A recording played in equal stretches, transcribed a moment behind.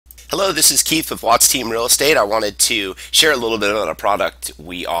Hello, this is Keith with Watts Team Real Estate. I wanted to share a little bit about a product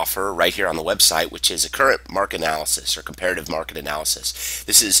we offer right here on the website, which is a current market analysis or comparative market analysis.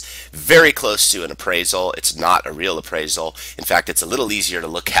 This is very close to an appraisal. It's not a real appraisal. In fact, it's a little easier to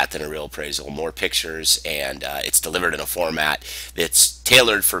look at than a real appraisal. More pictures, and it's delivered in a format that's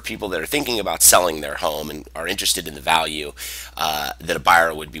tailored for people that are thinking about selling their home and are interested in the value that a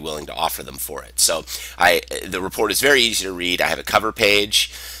buyer would be willing to offer them for it. So the report is very easy to read. I have a cover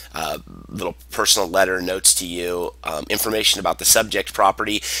page, little personal letter, notes to you, information about the subject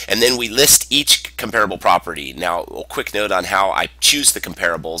property, and then we list each comparable property. Now, a quick note on how I choose the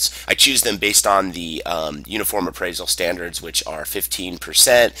comparables. I choose them based on the uniform appraisal standards, which are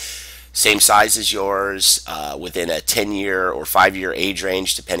 15%, same size as yours, within a 10-year or 5-year age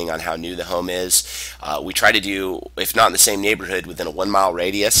range, depending on how new the home is. We try to do, if not in the same neighborhood, within a 1-mile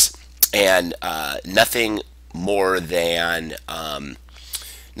radius, and nothing more than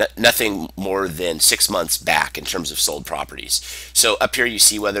 6 months back in terms of sold properties. So up here you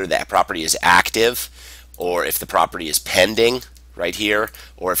see whether that property is active, or if the property is pending right here,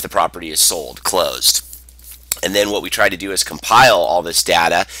 or if the property is sold, closed. And then what we try to do is compile all this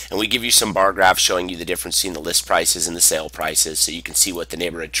data, and we give you some bar graphs showing you the difference between the list prices and the sale prices, so you can see what the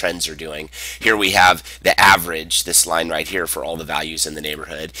neighborhood trends are doing. Here we have the average, this line right here, for all the values in the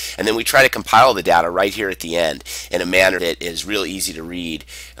neighborhood. And then we try to compile the data right here at the end in a manner that is real easy to read.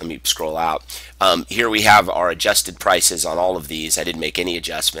 Let me scroll out. Here we have our adjusted prices on all of these. I didn't make any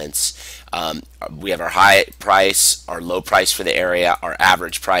adjustments. We have our high price, our low price for the area, our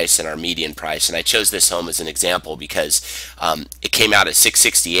average price, and our median price. And I chose this home as an example because it came out at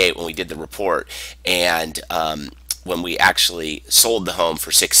 $668 when we did the report, and when we actually sold the home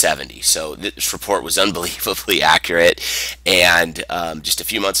for $670. So this report was unbelievably accurate, and just a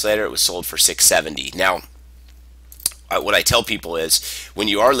few months later it was sold for $670. Now, what I tell people is, when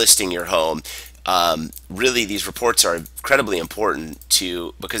you are listing your home, really these reports are incredibly important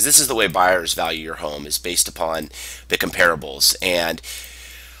because this is the way buyers value your home, is based upon the comparables. And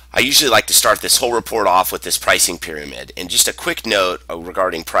I usually like to start this whole report off with this pricing pyramid. And just a quick note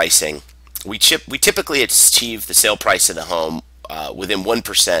regarding pricing: we typically achieve the sale price of the home within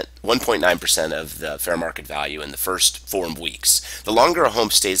 1.9% of the fair market value in the first 4 weeks. The longer a home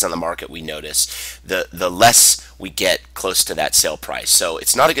stays on the market, we notice, the less we get close to that sale price. So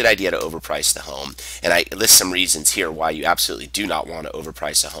it's not a good idea to overprice the home. And I list some reasons here why you absolutely do not want to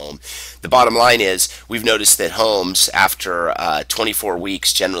overprice a home. The bottom line is, we've noticed that homes after 24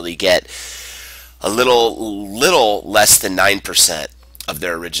 weeks generally get a little less than 9% of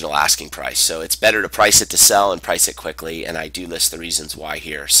their original asking price. So it's better to price it to sell and price it quickly, and I do list the reasons why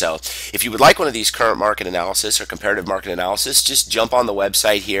here. So if you would like one of these current market analysis or comparative market analysis, just jump on the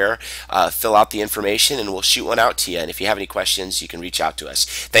website here, fill out the information, and we'll shoot one out to you. And if you have any questions, you can reach out to us.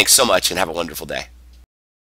 Thanks so much, and have a wonderful day.